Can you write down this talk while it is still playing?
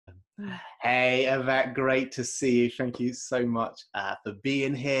Mm. Hey, Yvette, great to see you. Thank you so much for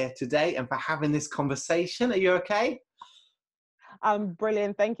being here today and for having this conversation. Are you okay?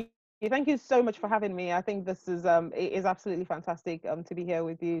 Brilliant. Thank you. Thank you so much for having me. I think this is it is absolutely fantastic to be here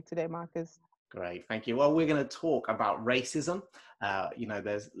with you today, Marcus. Great, thank you. Well, we're going to talk about racism.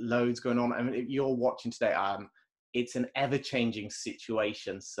 There's loads going on. I mean, if you're watching today, it's an ever-changing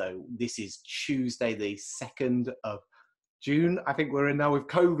situation. So this is Tuesday, the 2nd of June. I think we're in now with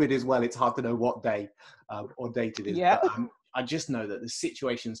COVID as well. It's hard to know what day or date it is. Yeah. But I just know that the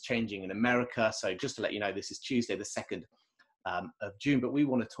situation's changing in America. So just to let you know, this is Tuesday, the 2nd of June. But we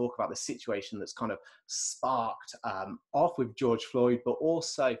want to talk about the situation that's kind of sparked off with George Floyd, but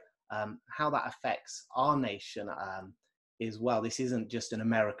also how that affects our nation as well. This isn't just an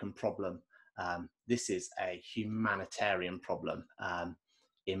American problem. This is a humanitarian problem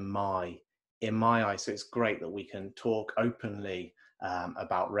in my eyes. So it's great that we can talk openly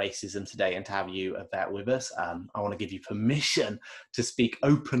about racism today, and to have you, Yvette, with us. I want to give you permission to speak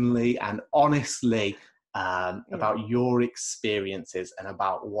openly and honestly Yeah. about your experiences and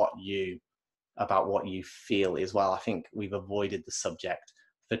about what you feel as well. I think we've avoided the subject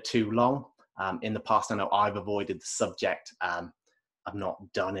for too long. In the past, I know I've avoided the subject. I've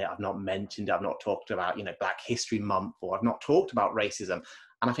not done it. I've not mentioned it. I've not talked about, Black History Month, or I've not talked about racism.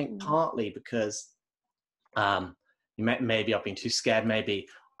 And I think Mm. partly because maybe I've been too scared. Maybe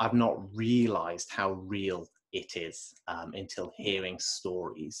I've not realized how real it is until hearing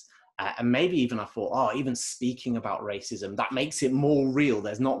stories. And maybe even I thought, oh, even speaking about racism, that makes it more real.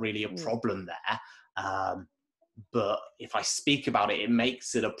 There's not really a Yeah. problem there. But if I speak about it, it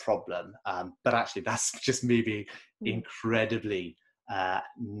makes it a problem. But actually, that's just me being Mm. incredibly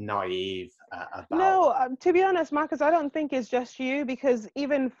naive about. No, to be honest, Marcus, I don't think it's just you, because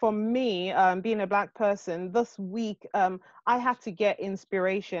even for me, being a Black person, this week, I had to get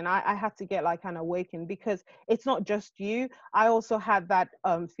inspiration. I had to get like an awakening, because it's not just you. I also had that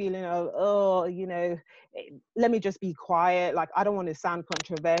feeling of, oh, let me just be quiet. Like, I don't want to sound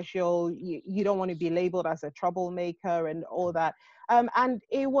controversial. You don't want to be labeled as a troublemaker and all that. And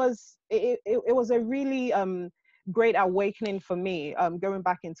it was a really great awakening for me, going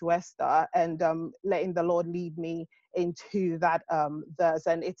back into Esther and letting the Lord lead me into that verse.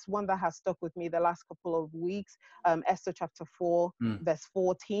 And it's one that has stuck with me the last couple of weeks. Esther chapter 4, Mm, verse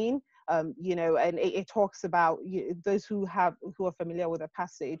 14. And it talks about those who are familiar with the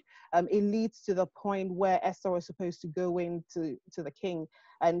passage. It leads to the point where Esther was supposed to go to the king,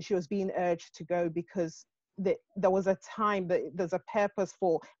 and she was being urged to go because there was a time that there's a purpose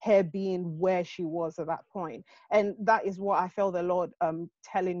for her being where she was at that point. And that is what I felt the Lord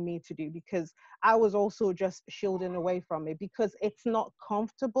telling me to do, because I was also just shielding away from it because it's not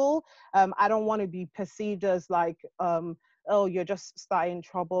comfortable. I don't want to be perceived as like, oh, you're just starting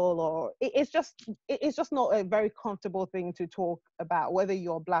trouble, or it's just not a very comfortable thing to talk about, whether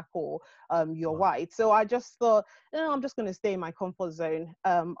you're Black or you're wow. white. So I just thought, I'm just going to stay in my comfort zone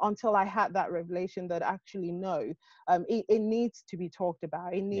until I had that revelation that actually no, it needs to be talked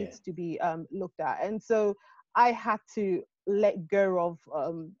about. It Yeah. needs to be looked at. And so I had to let go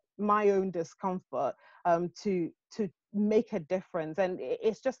of my own discomfort to make a difference. And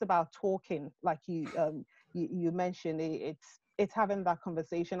it's just about talking, like you mentioned. It's having that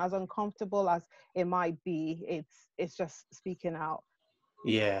conversation, as uncomfortable as it might be. It's just speaking out.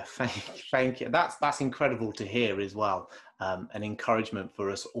 Yeah, thank you. That's incredible to hear as well. An encouragement for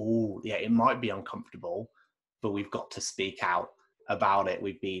us all. Yeah, it might be uncomfortable, but we've got to speak out about it.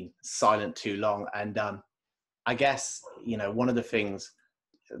 We've been silent too long, and I guess one of the things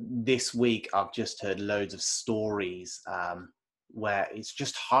this week I've just heard loads of stories where it's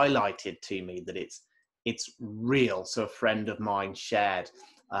just highlighted to me that it's real. So a friend of mine shared,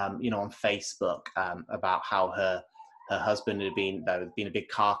 on Facebook about how her husband there had been a big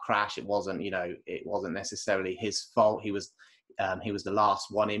car crash. It wasn't necessarily his fault. He was the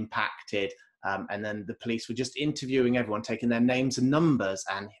last one impacted. And then the police were just interviewing everyone, taking their names and numbers,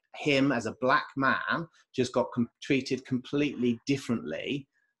 and him as a Black man just got treated completely differently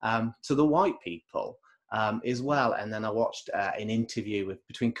to the white people as well. And then I watched an interview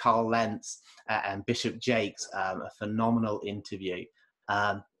between Carl Lentz and Bishop Jakes, a phenomenal interview.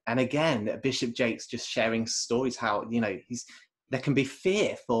 And again, Bishop Jakes just sharing stories how there can be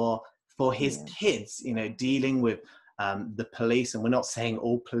fear for his Yeah. kids, dealing with the police. And we're not saying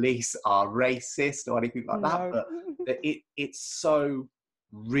all police are racist or anything like that, No. but it's so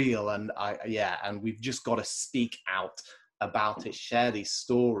real. And and we've just got to speak out about it, share these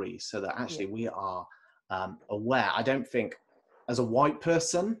stories so that Yeah. actually we are aware. I don't think as a white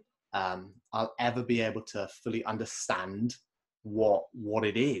person I'll ever be able to fully understand what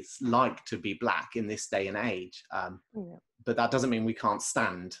it is like to be black in this day and age. Yeah. But that doesn't mean we can't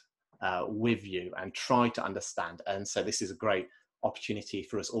stand with you and try to understand. And so this is a great opportunity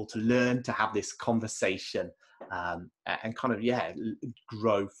for us all to learn, to have this conversation, and kind of,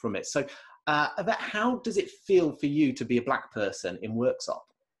 grow from it. So Yvette, how does it feel for you to be a black person in Worksop?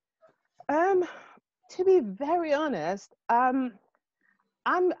 Um, to be very honest, I'm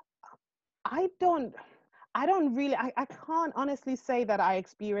I don't I don't really I can't honestly say that I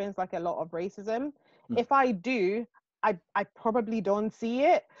experience like a lot of racism. Mm. If I do, I probably don't see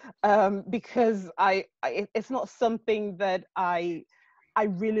it, because it's not something that I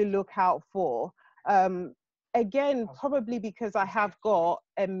really look out for. Um, Again, probably because I have got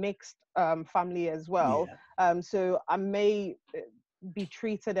a mixed family as well. Yeah. So I may be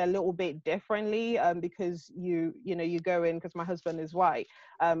treated a little bit differently, because you go in because my husband is white.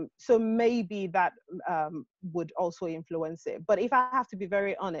 So maybe that would also influence it. But if I have to be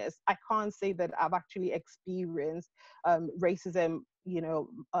very honest, I can't say that I've actually experienced racism,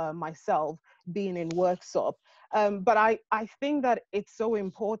 myself being in Worksop. But I think that it's so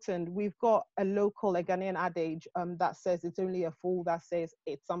important. We've got a local, a Ghanaian adage that says it's only a fool that says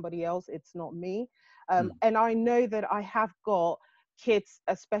it's somebody else, it's not me. And I know that I have got kids,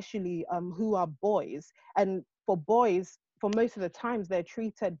 especially who are boys, and for boys, for most of the times they're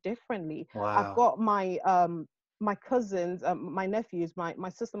treated differently. I've Wow. got my cousins, my nephews, my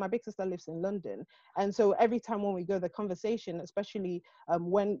sister, my big sister lives in London, and so every time when we go the conversation, especially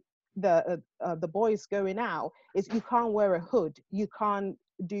when the boys going out, is you can't wear a hood, you can't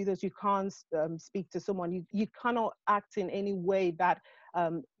do this, you can't speak to someone, you cannot act in any way that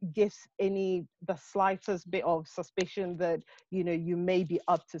gives the slightest bit of suspicion that you may be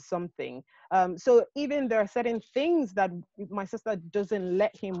up to something. So even there are certain things that my sister doesn't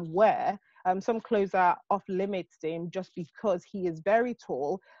let him wear. Some clothes are off limits to him just because he is very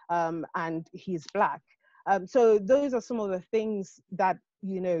tall, and he's black. So those are some of the things that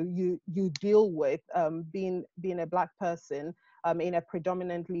you deal with, being a black person in a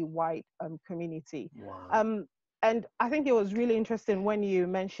predominantly white community. Wow. Um, and I think it was really interesting when you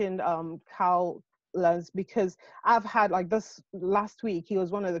mentioned Carl Lentz, because I've had, like, this last week, he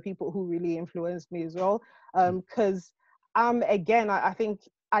was one of the people who really influenced me as well. Because again, I think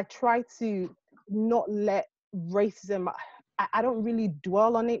I try to not let racism, I don't really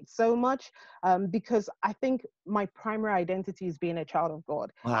dwell on it so much, because I think my primary identity is being a child of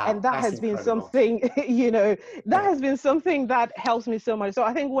God. And Wow, that that's has been incredible. something, that Yeah. has been something that helps me so much. So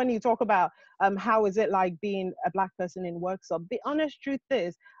I think when you talk about how is it like being a black person in Worksop, the honest truth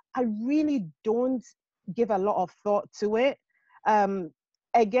is, I really don't give a lot of thought to it. Um,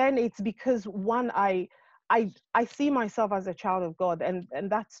 Again, it's because one, I see myself as a child of God, and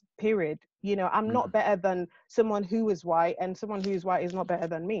that's period. I'm not Mm. better than someone who is white, and someone who is white is not better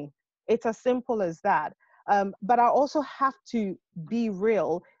than me. It's as simple as that. But I also have to be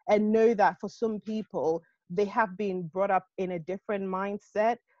real and know that for some people, they have been brought up in a different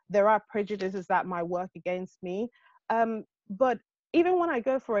mindset. There are prejudices that might work against me. But even when I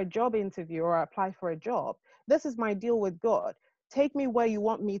go for a job interview or I apply for a job, this is my deal with God. Take me where you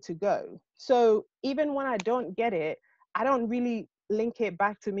want me to go. So even when I don't get it, I don't really link it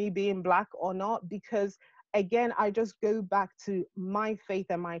back to me being black or not, because again, I just go back to my faith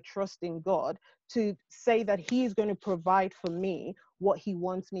and my trust in God to say that He is going to provide for me what He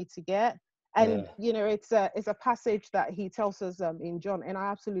wants me to get. And Yeah. it's a passage that He tells us in John, and I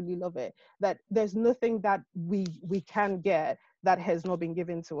absolutely love it. That there's nothing that we can get that has not been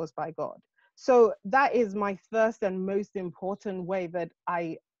given to us by God. So that is my first and most important way that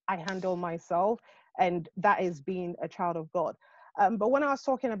I handle myself, and that is being a child of God. But when I was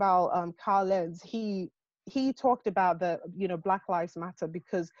talking about Carl Lenz, he talked about the Black Lives Matter,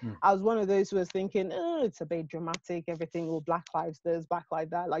 because Mm. I was one of those who was thinking, oh, it's a bit dramatic, everything, all Black Lives this, Black like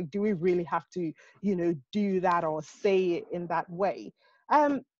that. Like, do we really have to do that or say it in that way?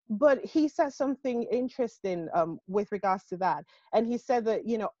 But he said something interesting with regards to that, and he said that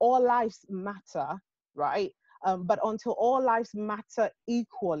all lives matter, right? But until all lives matter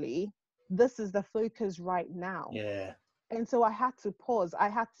equally, this is the focus right now. Yeah. And so I had to pause. I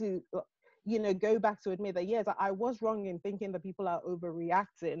had to go back to admit that yes, I was wrong in thinking that people are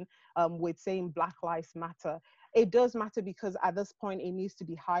overreacting with saying Black Lives Matter. It does matter, because at this point it needs to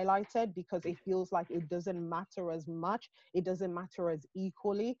be highlighted, because it feels like it doesn't matter as much, it doesn't matter as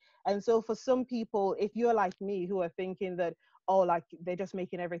equally. And so for some people, if you're like me, who are thinking that, oh, like, they're just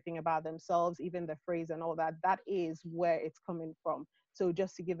making everything about themselves, even the phrase and all that, that is where it's coming from. So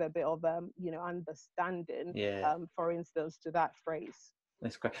just to give a bit of understanding, Yeah. for instance, to that phrase.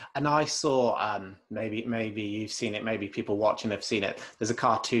 That's great. And I saw, maybe you've seen it, maybe people watching have seen it. There's a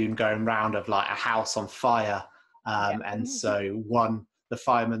cartoon going round of like a house on fire, Yeah. and so the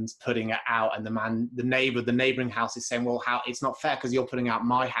fireman's putting it out, and the neighbouring house is saying, well, how it's not fair because you're putting out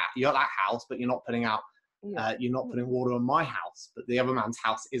my house, you're that house, but you're not putting out, Yeah. you're not putting water on my house, but the other man's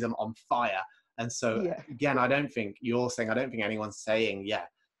house isn't on fire. And so Yeah. again, I don't think anyone's saying,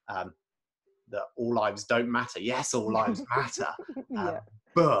 um, that all lives don't matter. Yes, all lives matter, Yeah.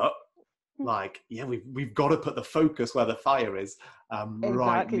 but like, yeah, we've got to put the focus where the fire is,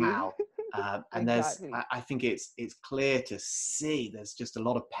 right Exactly. now. And Exactly. I think it's clear to see there's just a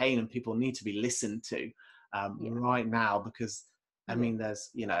lot of pain, and people need to be listened to, Yeah. right now, because I Yeah. mean, there's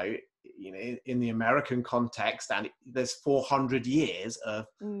in the American context, and there's 400 years of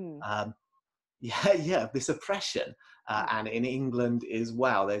Mm. um, this oppression, Yeah. and in England as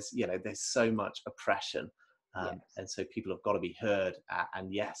well, there's so much oppression, Yes. and so people have got to be heard,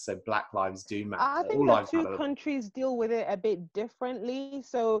 and yes, so Black lives do matter, I all think the lives two matter. countries deal with it a bit differently.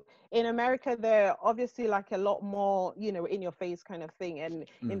 So in America, they're obviously like a lot more, in your face kind of thing. And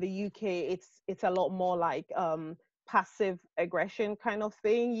in Mm, the UK, it's a lot more like passive aggression kind of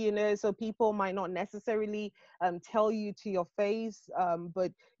thing. So people might not necessarily tell you to your face,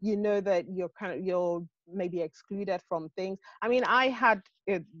 but you know that you're maybe excluded from things. I mean, I had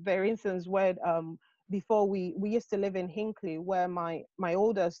their instance where before we used to live in Hinckley, where my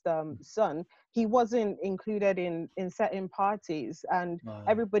oldest son, he wasn't included in certain parties, and wow.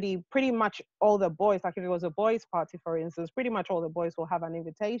 everybody, pretty much all the boys, like if it was a boys party for instance, pretty much all the boys will have an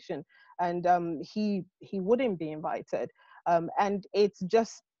invitation, and he wouldn't be invited, and it's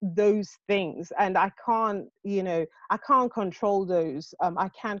just those things, and I can't control those. I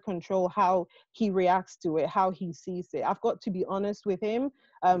can't control how he reacts to it, how he sees it. I've got to be honest with him,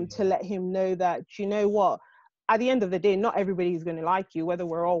 to Yeah. let him know that, you know what, at the end of the day, not everybody is going to like you, whether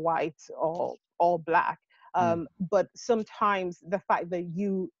we're all white or all black. Mm, But sometimes the fact that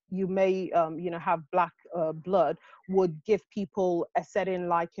you may have black blood would give people a certain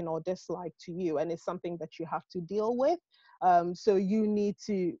liking or dislike to you, and it's something that you have to deal with. So you need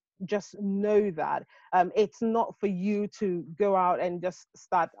to just know that it's not for you to go out and just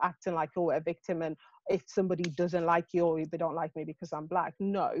start acting like you're a victim, and if somebody doesn't like you or they don't like me because I'm black.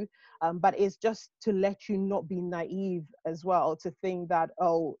 No, but it's just to let you not be naive as well, to think that,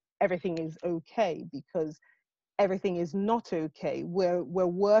 oh, everything is okay, because everything is not okay. We're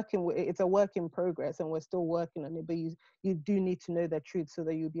working with, it's a work in progress, and we're still working on it, but you do need to know the truth so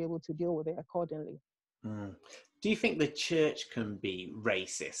that you'll be able to deal with it accordingly. mm. Do you think the church can be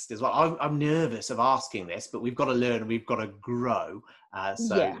racist as well? I'm nervous of asking this, but we've got to learn, we've got to grow.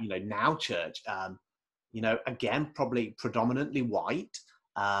 So, Yeah. now church, again, probably predominantly white.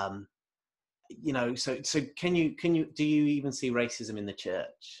 Um, so do you even see racism in the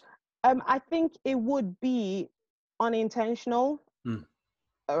church? I think it would be unintentional. Mm,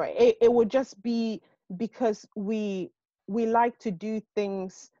 All right, it would just be because we like to do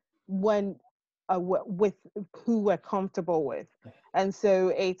things when with who we're comfortable with, and so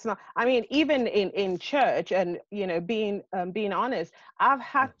it's not, I mean, even in church, and being honest, I've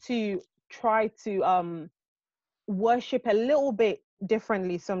had to try to worship a little bit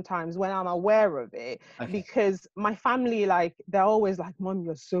differently sometimes when I'm aware of it, okay. because my family, like, they're always like, "Mom,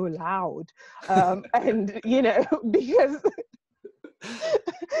 you're so loud," and because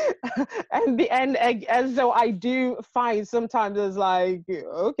and so I do find sometimes it's like,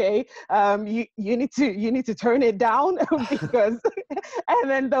 okay, you need to turn it down, because and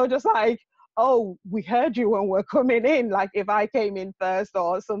then they'll just like, oh, we heard you when we're coming in, like if I came in first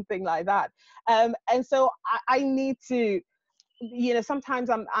or something like that. And so I need to, sometimes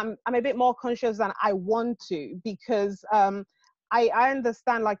I'm a bit more conscious than I want to, because I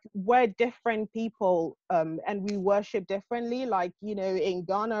understand, like, we're different people, and we worship differently. Like, in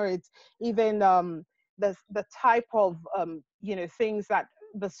Ghana, it's even the type of things that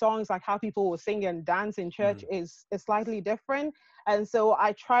the songs, like how people will sing and dance in church, Mm, is slightly different. And so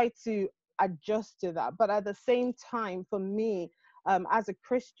I try to adjust to that. But at the same time, for me, as a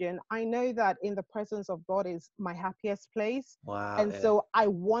Christian, I know that in the presence of God is my happiest place. wow. And Yeah. so I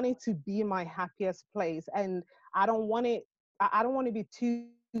want it to be my happiest place. And I don't want it, I don't want to be too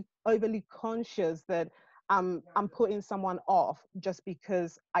overly conscious that I'm putting someone off just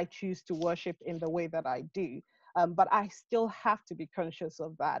because I choose to worship in the way that I do. But I still have to be conscious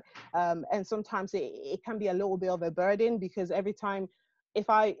of that. And sometimes it can be a little bit of a burden, because every time, if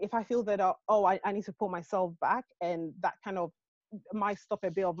I feel that, I need to put myself back, and that kind of might stop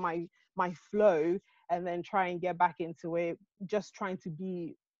a bit of my flow, and then try and get back into it, just trying to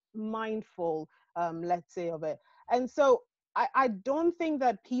be mindful, let's say, of it. And so I don't think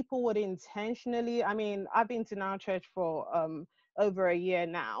that people would intentionally. I mean, I've been to Now Church for over a year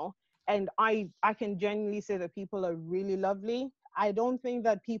now, and I can genuinely say that people are really lovely. I don't think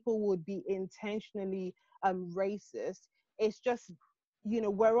that people would be intentionally racist. It's just,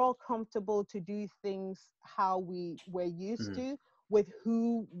 we're all comfortable to do things how we're used Mm. to, with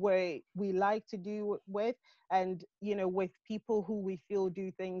who we like to do with, and with people who we feel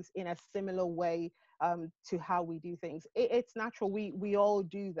do things in a similar way to how we do things. It's natural. We all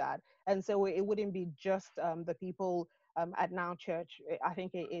do that, and so it wouldn't be just the people at Now Church. I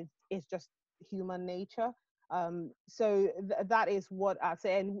think it's just human nature. So that is what I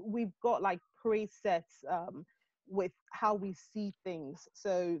say, and we've got like presets with how we see things.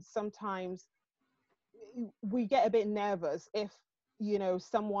 So sometimes we get a bit nervous if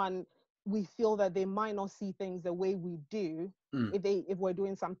someone, we feel that they might not see things the way we do, Mm. if we're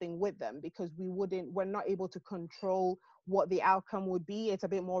doing something with them, because we're not able to control what the outcome would be. It's a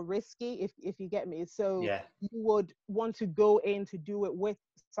bit more risky, if you get me. So Yeah. you would want to go in to do it with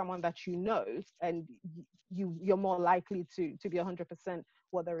someone that and you're more likely to be 100%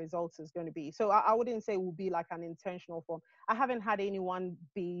 what the results is going to be. So I wouldn't say it would be like an intentional form. I haven't had anyone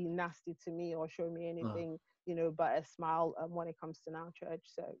be nasty to me or show me Oh. anything, but a smile when it comes to Now Church.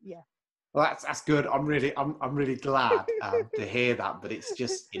 So yeah. Well, that's good. I'm really glad to hear that. But it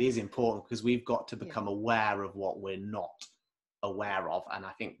is important, because we've got to Yeah. become aware of what we're not aware of, and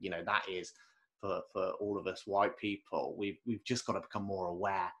I think that is for all of us white people. We've just got to become more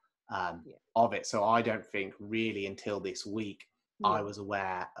aware Yeah. of it. So I don't think really until this week I Yeah. was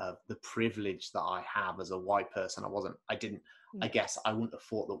aware of the privilege that I have as a white person. I didn't. I Yeah. guess I wouldn't have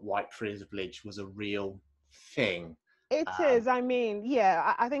thought that white privilege was a real thing. It Um, is. I mean,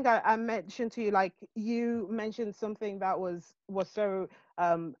 yeah, I think I mentioned to you, like you mentioned something that was so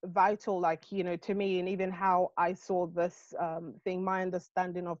vital, like, to me, and even how I saw this thing, my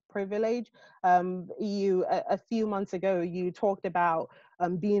understanding of privilege. A few months ago, you talked about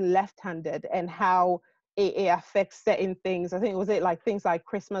being left-handed and how it affects certain things. I think it like things like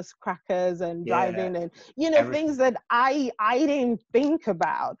Christmas crackers and yeah, driving, and things everything. that I didn't think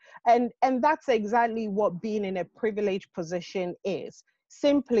about. And that's exactly what being in a privileged position is.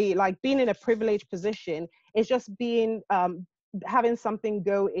 Simply, like, being in a privileged position is just being having something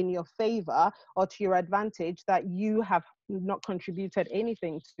go in your favor or to your advantage that you have not contributed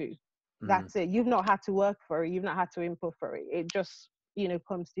anything to. Mm, That's it. You've not had to work for it. You've not had to input for it. It just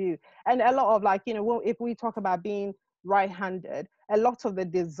comes to you. And a lot of, like, if we talk about being right-handed, a lot of the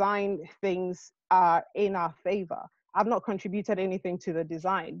design things are in our favor. I've not contributed anything to the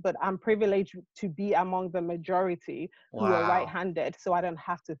design, but I'm privileged to be among the majority who are wow. right-handed, so I don't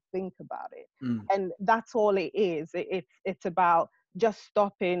have to think about it. Mm, And that's all it is. It's about just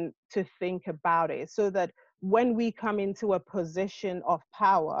stopping to think about it, so that when we come into a position of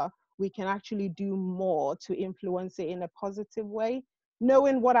power, we can actually do more to influence it in a positive way.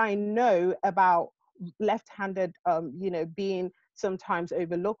 Knowing what I know about left-handed, being sometimes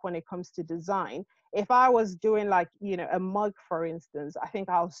overlooked when it comes to design, if I was doing, like, a mug, for instance, I think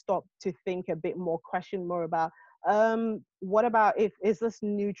I'll stop to think a bit more, question more about what about, if is this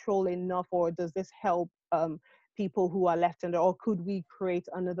neutral enough, or does this help people who are left-handed, or could we create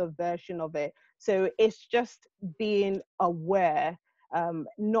another version of it? So it's just being aware.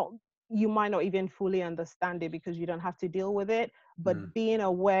 Not You might not even fully understand it because you don't have to deal with it, but mm. being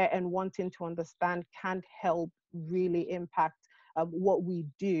aware and wanting to understand can help really impact what we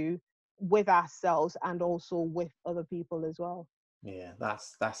do with ourselves and also with other people as well. Yeah,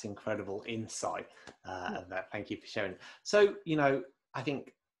 that's incredible insight. Yeah. And that, thank you for sharing. So, I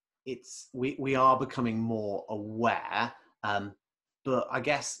think we are becoming more aware, but I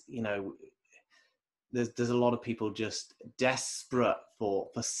guess there's a lot of people just desperate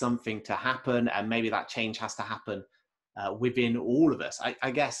for something to happen, and maybe that change has to happen within all of us.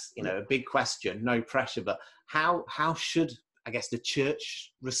 I guess Yeah. a big question, no pressure, but how should, I guess, the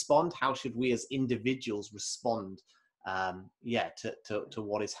church respond? How should we as individuals respond? To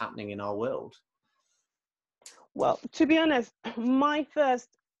what is happening in our world. Well, to be honest, my first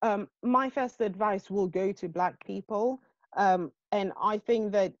advice will go to Black people, and I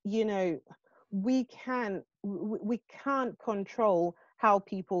think that we can't control how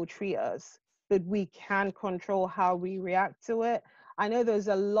people treat us, but we can control how we react to it. I know there's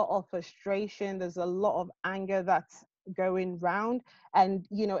a lot of frustration, there's a lot of anger that's going round, and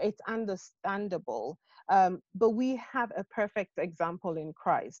it's understandable. But we have a perfect example in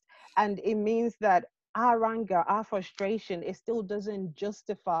Christ, and it means that our anger, our frustration, it still doesn't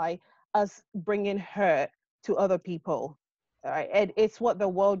justify us bringing hurt to other people. Right? And it's what the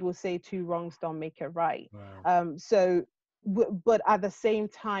world will say: two wrongs don't make it right. Wow. So but at the same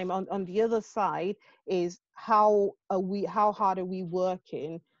time, on the other side is how hard are we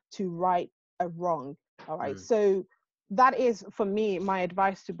working to right a wrong? All right. Mm. So that is for me my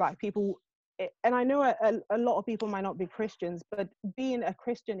advice to Black people. And I know a lot of people might not be Christians, but being a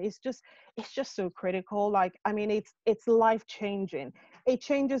Christian is just, it's just so critical. Like, I mean, it's life changing. It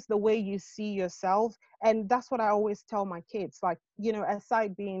changes the way you see yourself. And that's what I always tell my kids. Like, you know,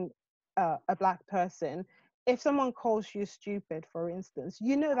 aside being a Black person, if someone calls you stupid, for instance,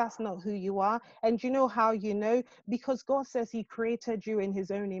 you know that's not who you are. And you know how you know? Because God says he created you in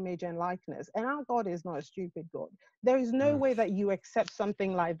his own image and likeness. And our God is not a stupid God. There is no Mm. way that you accept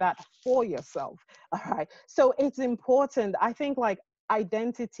something like that for yourself. All right. So it's important. I think, like,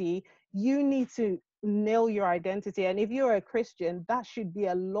 identity, you need to nail your identity. And if you're a Christian, that should be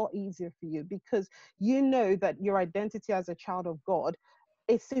a lot easier for you, because you know that your identity as a child of God,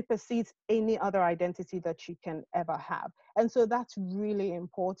 it supersedes any other identity that you can ever have. And so that's really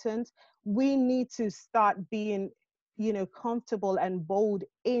important. We need to start being, you know, comfortable and bold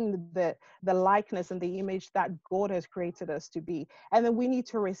in the likeness and the image that God has created us to be. And then we need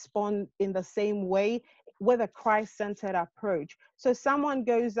to respond in the same way with a Christ-centered approach. So someone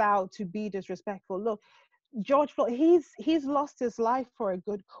goes out to be disrespectful. Look, George Floyd, he's lost his life for a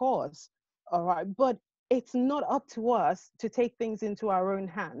good cause, all right. But it's not up to us to take things into our own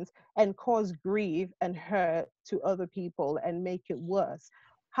hands and cause grief and hurt to other people and make it worse.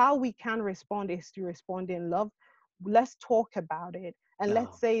 How we can respond is to respond in love. Let's talk about it, and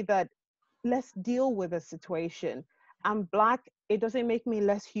let's Oh, say that, let's deal with the situation. I'm Black. It doesn't make me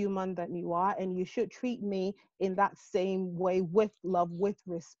less human than you are, and you should treat me in that same way, with love, with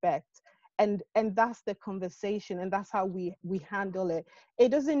respect. And that's the conversation, and that's how we handle it. It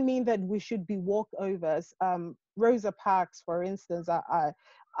doesn't mean that we should be walkovers. Rosa Parks, for instance, I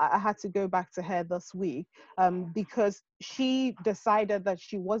had to go back to her this week, because she decided that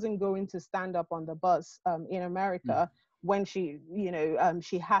she wasn't going to stand up on the bus in mm. America when she, you know,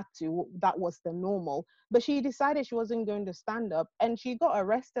 she had to. That was the normal. But she decided she wasn't going to stand up, and she got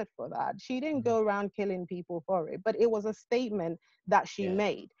arrested for that. She didn't Mm. go around killing people for it, but it was a statement that she Yeah.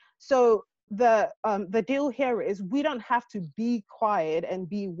 made. So the deal here is, we don't have to be quiet and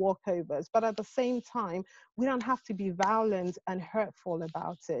be walkovers, but at the same time, we don't have to be violent and hurtful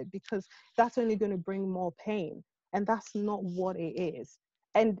about it, because that's only going to bring more pain, and that's not what it is.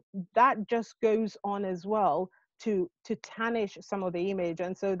 And that just goes on as well to tarnish some of the image.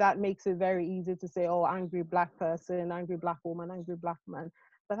 And so that makes it very easy to say, oh, angry Black person, angry Black woman, angry Black man.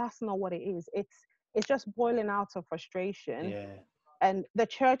 But that's not what it is. It's just boiling out of frustration. Yeah. And the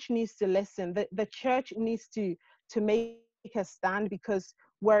church needs to listen. The church needs to make a stand, because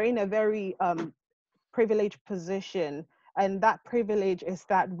we're in a very privileged position. And that privilege is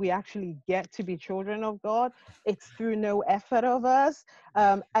that we actually get to be children of God. It's through no effort of us.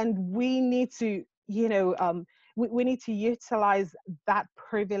 And we need to, you know, we need to utilize that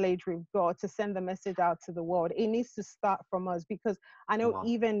privilege we've got to send the message out to the world. It needs to start from us, because I know Wow.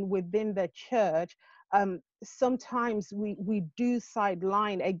 even within the church, sometimes we do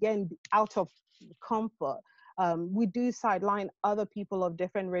sideline, again, out of comfort. We do sideline other people of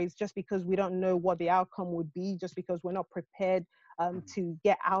different race just because we don't know what the outcome would be, just because we're not prepared Mm. to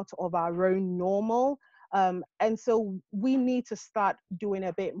get out of our own normal. And so we need to start doing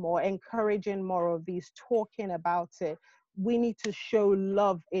a bit more, encouraging more of these, talking about it. We need to show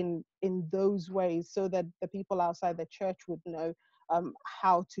love in those ways, so that the people outside the church would know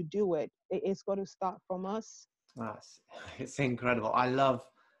how to do it. It's got to start from us. That's it's incredible. I love,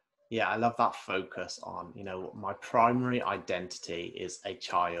 yeah, I love that focus on, my primary identity is a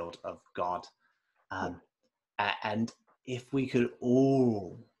child of God. Yeah, Um, and if we could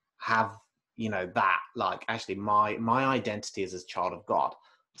all have, that, like, actually my identity is as a child of God.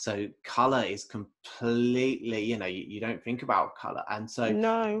 So color is completely, you don't think about color.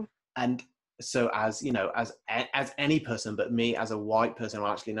 no, And so as, as any person, but me as a white person,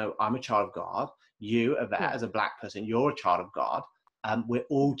 well, actually, no, I'm a child of God. You, Yvette, yeah, as a Black person, you're a child of God. We're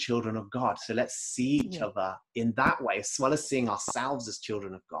all children of God. So let's see each yeah, other in that way, as well as seeing ourselves as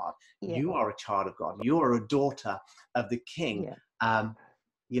children of God. yeah, You are a child of God. You are a daughter of the King. yeah, Um,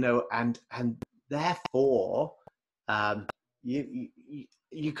 and therefore, um,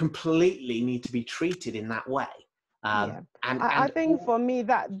 you completely need to be treated in that way. yeah. I And think for me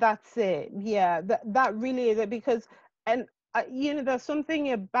that's it. Yeah, that really is it, because, and you know, there's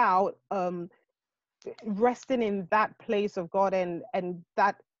something about resting in that place of God, and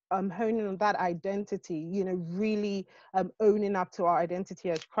that honing on that identity, you know, really owning up to our identity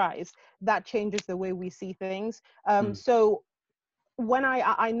as Christ, that changes the way we see things. mm, So when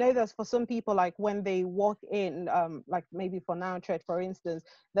I know that for some people, like when they walk in, like maybe for Now Church, for instance,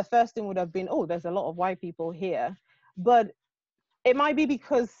 the first thing would have been, oh, there's a lot of white people here. But it might be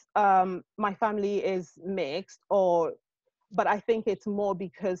because my family is mixed, or but I think it's more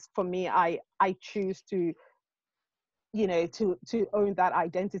because for me, I choose to, you know, to own that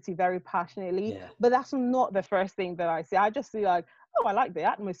identity very passionately. Yeah. But that's not the first thing that I see. I just see like, oh, I like the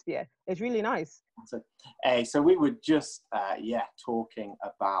atmosphere, it's really nice. So we were just talking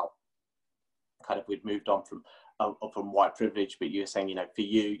about kind of, we'd moved on from white privilege, but you were saying, you know, for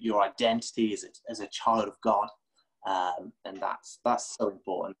you, your identity as a child of God, and that's so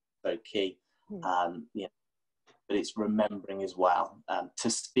important, so key. You know, but it's remembering as well to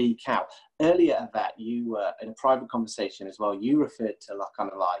speak out. Earlier, that you were in a private conversation as well, you referred to like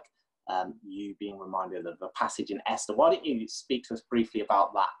kind of like you being reminded of a passage in Esther. Why don't you speak to us briefly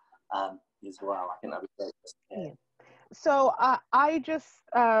about that as well? I think that would be great. Yeah. So I just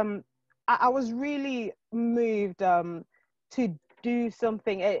I was really moved to do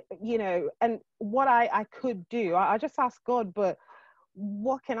something, you know, and what I could do. I just asked God, but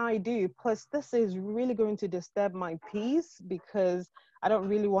what can I do? Plus, this is really going to disturb my peace, because I don't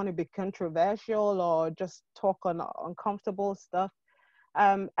really want to be controversial or just talk on uncomfortable stuff.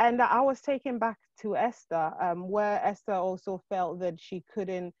 And I was taken back to Esther, where Esther also felt that she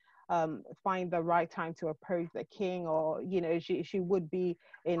couldn't find the right time to approach the king, or you know, she would be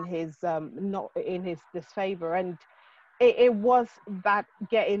in his not in his disfavor. And it was that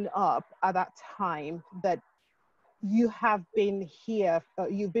getting up at that time, that you have been here,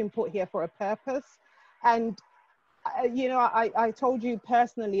 you've been put here for a purpose. And you know, I told you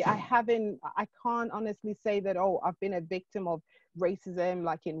personally, I can't honestly say that, oh, I've been a victim of racism,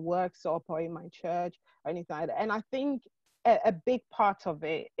 like in workshop or in my church or anything like that. And I think a big part of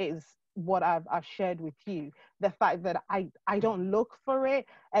it is what I've shared with you, the fact that I don't look for it.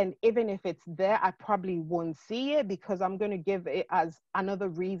 And even if it's there, I probably won't see it, because I'm going to give it as another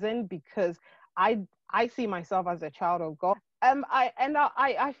reason, because I see myself as a child of God.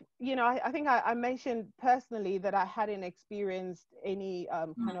 You know, I think I mentioned personally that I hadn't experienced any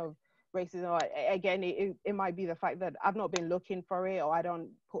kind of racism. Or, again, it might be the fact that I've not been looking for it, or I don't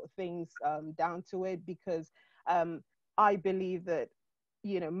put things down to it, because I believe that,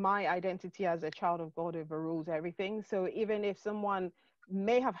 you know, my identity as a child of God overrules everything. So even if someone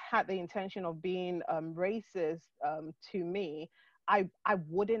may have had the intention of being racist to me, I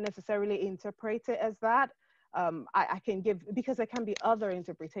wouldn't necessarily interpret it as that. I can give, because there can be other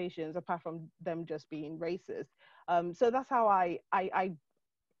interpretations apart from them just being racist. So that's how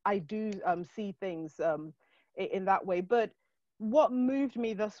I do see things in that way. But what moved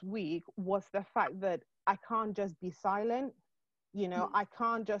me this week was the fact that I can't just be silent. You know, I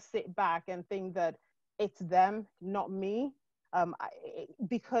can't just sit back and think that it's them, not me,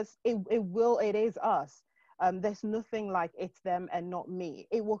 because it is us. There's nothing like it's them and not me.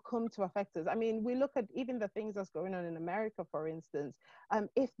 It will come to affect us. I mean, we look at even the things that's going on in America, for instance.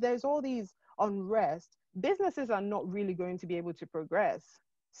 If there's all these unrest, businesses are not really going to be able to progress.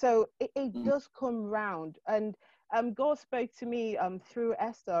 So it does come round. And God spoke to me through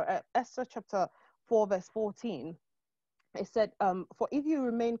Esther, Esther chapter 4, verse 14. It said, for if you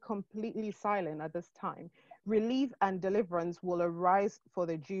remain completely silent at this time, relief and deliverance will arise for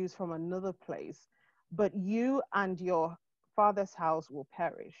the Jews from another place, but you and your father's house will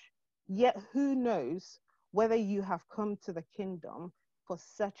perish. Yet who knows whether you have come to the kingdom for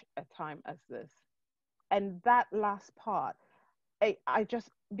such a time as this? And that last part, I just,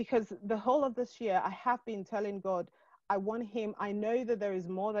 because the whole of this year, I have been telling God, I want him, I know that there is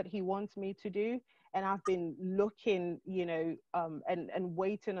more that he wants me to do. And I've been looking, you know, and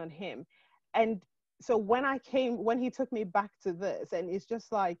waiting on him. And so when he took me back to this, and it's just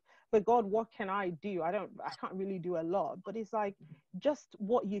like, but God, what can I do? I can't really do a lot, but it's like, just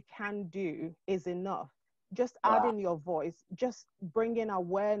what you can do is enough. Just add in your voice, just bringing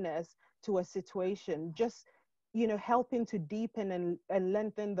awareness to a situation, just, you know, helping to deepen and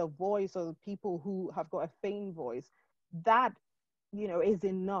lengthen the voice of the people who have got a faint voice. That, you know, is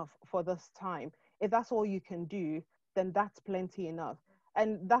enough for this time. If that's all you can do, then that's plenty enough.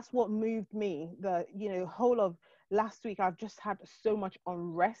 And that's what moved me. The, you know, whole of last week, I've just had so much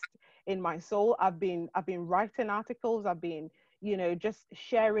unrest in my soul. I've been writing articles. I've been, you know, just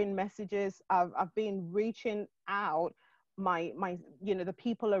sharing messages. I've been reaching out my you know, the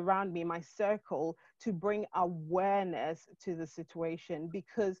people around me, my circle, to bring awareness to the situation,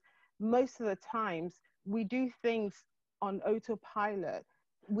 because most of the times we do things on autopilot.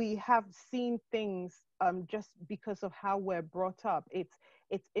 We have seen things just because of how we're brought up.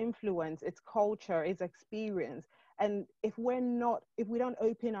 its influence, its culture, its experience. And if we don't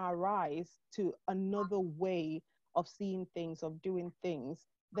open our eyes to another way of seeing things, of doing things,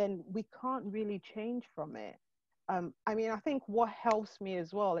 then we can't really change from it. I mean, I think what helps me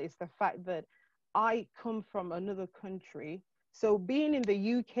as well is the fact that I come from another country. So being in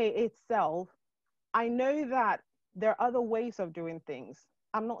the UK itself, I know that there are other ways of doing things.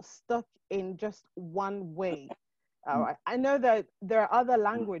 I'm not stuck in just one way. I know that there are other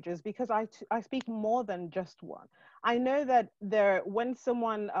languages because I speak more than just one. I know that when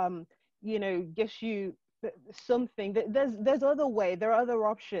someone gives you something, there's other way, there are other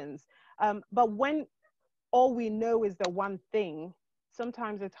options. But when all we know is the one thing,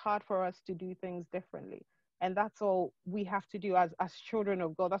 sometimes it's hard for us to do things differently. And that's all we have to do as children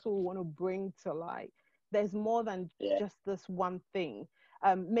of God. That's what we want to bring to light. There's more than just this one thing.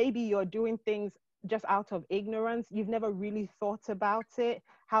 Maybe you're doing things just out of ignorance. You've never really thought about it.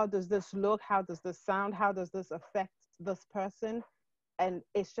 How does this look? How does this sound? How does this affect this person? And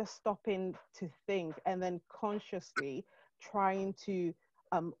it's just stopping to think and then consciously trying to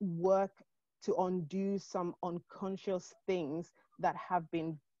work to undo some unconscious things that have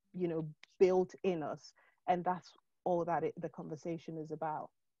been, built in us. And that's all that the conversation is about.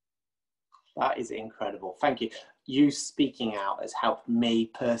 That is incredible. Thank you. You speaking out has helped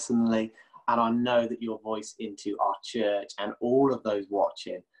me personally. And I know that your voice into our church and all of those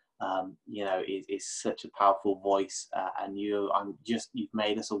watching, is such a powerful voice. And you've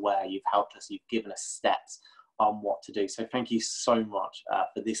made us aware, you've helped us, you've given us steps on what to do. So thank you so much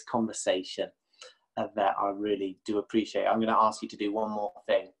for this conversation that I really do appreciate. I'm going to ask you to do one more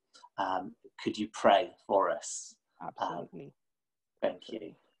thing. Could you pray for us? Absolutely. Thank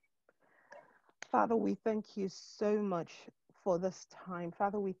you. Father, we thank you so much for this time.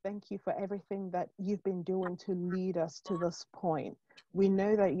 Father, we thank you for everything that you've been doing to lead us to this point. We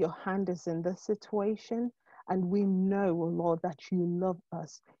know that your hand is in this situation, and we know, oh Lord, that you love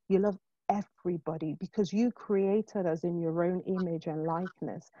us. You love everybody because you created us in your own image and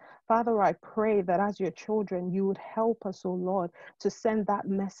likeness. Father, I pray that as your children, you would help us, oh Lord, to send that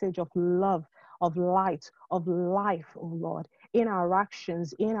message of love, of light, of life, oh Lord, in our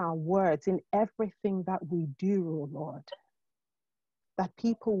actions, in our words, in everything that we do, oh Lord, that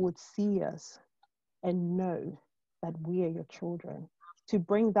people would see us and know that we are your children, to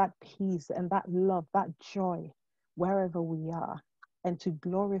bring that peace and that love, that joy wherever we are, and to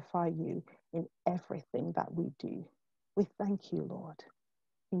glorify you in everything that we do. We thank you, Lord.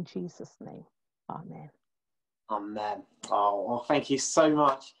 In Jesus' name, amen. Amen. Oh, well, thank you so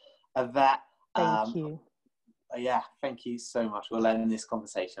much, Yvette. Thank you. Yeah, thank you so much. We'll end this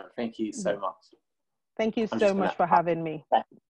conversation. Thank you so much. Thank you so much for having me.